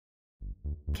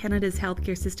Canada's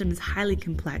healthcare system is highly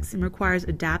complex and requires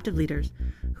adaptive leaders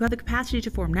who have the capacity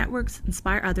to form networks,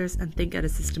 inspire others, and think at a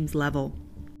systems level.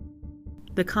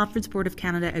 The Conference Board of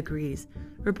Canada agrees,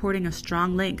 reporting a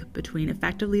strong link between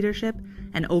effective leadership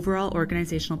and overall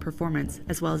organizational performance,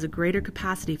 as well as a greater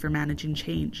capacity for managing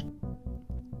change.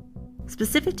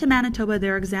 Specific to Manitoba,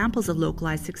 there are examples of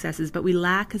localized successes, but we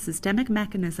lack a systemic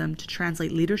mechanism to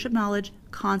translate leadership knowledge,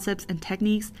 concepts, and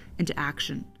techniques into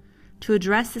action. To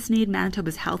address this need,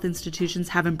 Manitoba's health institutions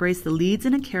have embraced the Leads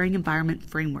in a Caring Environment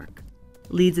framework.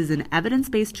 Leads is an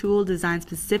evidence-based tool designed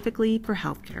specifically for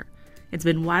healthcare. It's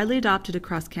been widely adopted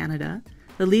across Canada.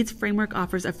 The Leads framework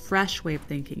offers a fresh way of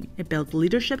thinking. It builds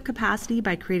leadership capacity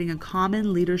by creating a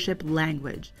common leadership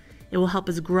language. It will help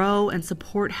us grow and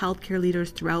support healthcare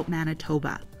leaders throughout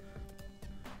Manitoba.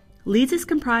 Leads is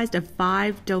comprised of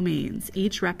 5 domains,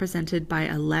 each represented by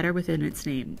a letter within its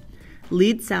name.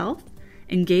 Lead self,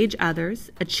 engage others,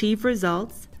 achieve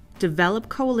results, develop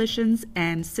coalitions,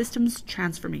 and systems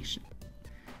transformation.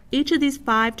 Each of these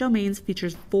 5 domains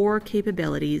features 4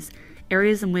 capabilities,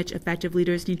 areas in which effective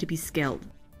leaders need to be skilled.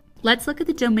 Let's look at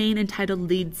the domain entitled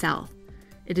Lead Self.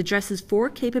 It addresses 4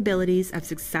 capabilities of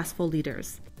successful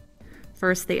leaders.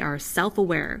 First, they are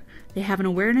self-aware. They have an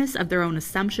awareness of their own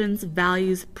assumptions,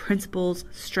 values, principles,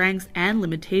 strengths, and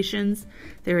limitations.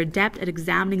 They're adept at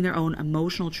examining their own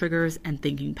emotional triggers and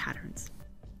thinking patterns.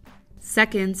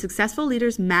 Second, successful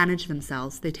leaders manage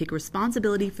themselves. They take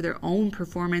responsibility for their own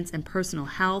performance and personal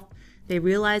health. They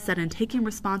realize that in taking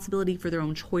responsibility for their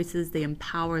own choices, they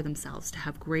empower themselves to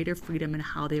have greater freedom in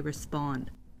how they respond.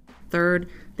 Third,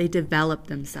 they develop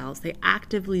themselves. They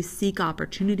actively seek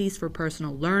opportunities for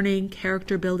personal learning,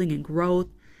 character building, and growth.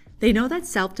 They know that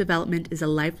self-development is a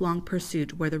lifelong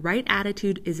pursuit where the right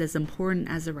attitude is as important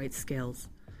as the right skills.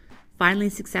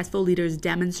 Finally, successful leaders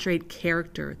demonstrate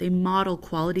character. They model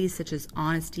qualities such as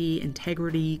honesty,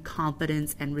 integrity,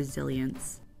 confidence, and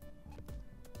resilience.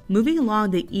 Moving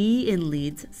along, the E in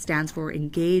Leads stands for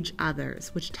Engage Others,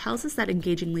 which tells us that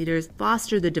engaging leaders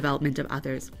foster the development of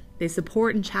others. They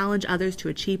support and challenge others to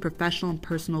achieve professional and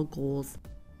personal goals.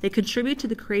 They contribute to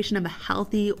the creation of a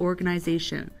healthy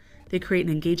organization. They create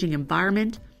an engaging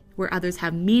environment where others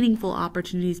have meaningful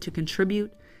opportunities to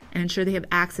contribute and ensure they have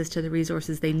access to the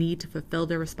resources they need to fulfill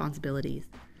their responsibilities.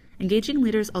 Engaging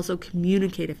leaders also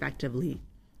communicate effectively.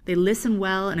 They listen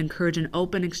well and encourage an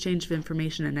open exchange of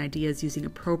information and ideas using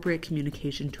appropriate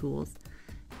communication tools.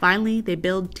 Finally, they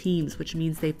build teams, which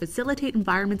means they facilitate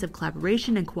environments of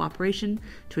collaboration and cooperation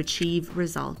to achieve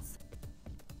results.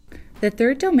 The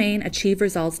third domain, Achieve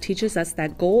Results, teaches us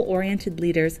that goal-oriented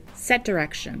leaders set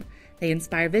direction. They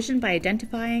inspire vision by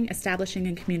identifying, establishing,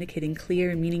 and communicating clear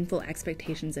and meaningful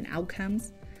expectations and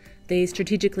outcomes. They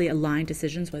strategically align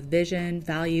decisions with vision,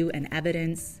 value, and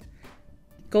evidence.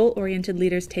 Goal-oriented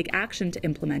leaders take action to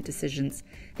implement decisions.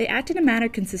 They act in a manner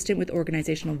consistent with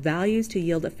organizational values to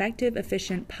yield effective,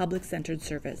 efficient, public-centered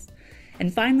service.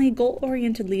 And finally,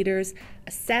 goal-oriented leaders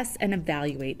assess and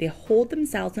evaluate. They hold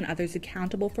themselves and others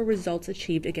accountable for results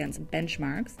achieved against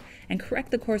benchmarks and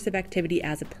correct the course of activity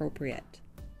as appropriate.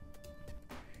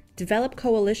 Develop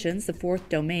coalitions, the fourth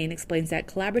domain, explains that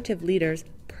collaborative leaders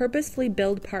purposefully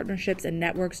build partnerships and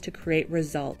networks to create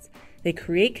results. They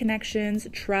create connections,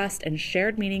 trust, and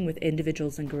shared meaning with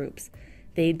individuals and groups.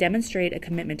 They demonstrate a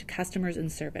commitment to customers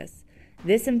and service.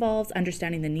 This involves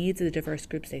understanding the needs of the diverse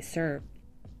groups they serve.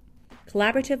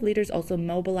 Collaborative leaders also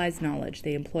mobilize knowledge.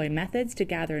 They employ methods to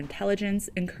gather intelligence,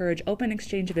 encourage open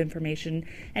exchange of information,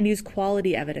 and use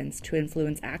quality evidence to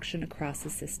influence action across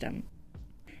the system.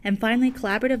 And finally,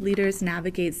 collaborative leaders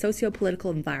navigate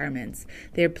socio-political environments.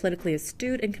 They are politically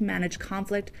astute and can manage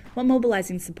conflict while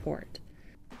mobilizing support.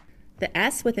 The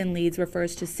S within Leads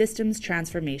refers to systems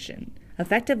transformation.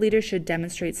 Effective leaders should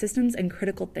demonstrate systems and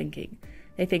critical thinking.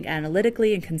 They think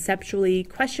analytically and conceptually,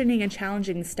 questioning and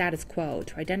challenging the status quo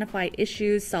to identify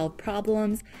issues, solve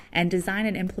problems, and design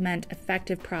and implement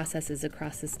effective processes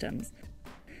across systems.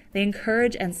 They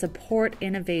encourage and support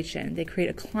innovation. They create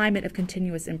a climate of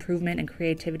continuous improvement and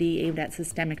creativity aimed at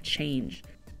systemic change.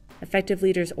 Effective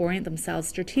leaders orient themselves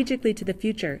strategically to the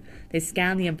future. They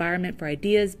scan the environment for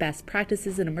ideas, best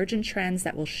practices, and emergent trends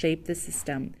that will shape the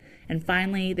system. And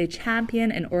finally, they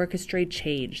champion and orchestrate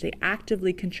change. They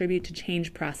actively contribute to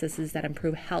change processes that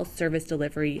improve health service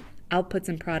delivery, outputs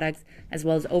and products, as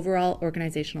well as overall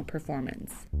organizational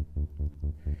performance.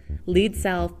 Lead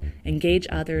self, engage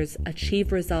others,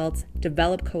 achieve results,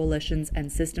 develop coalitions,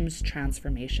 and systems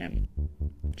transformation.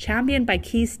 Championed by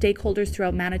key stakeholders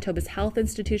throughout Manitoba's health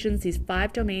institutions, these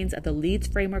 5 domains of the Leads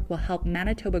framework will help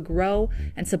Manitoba grow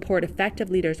and support effective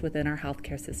leaders within our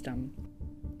healthcare system.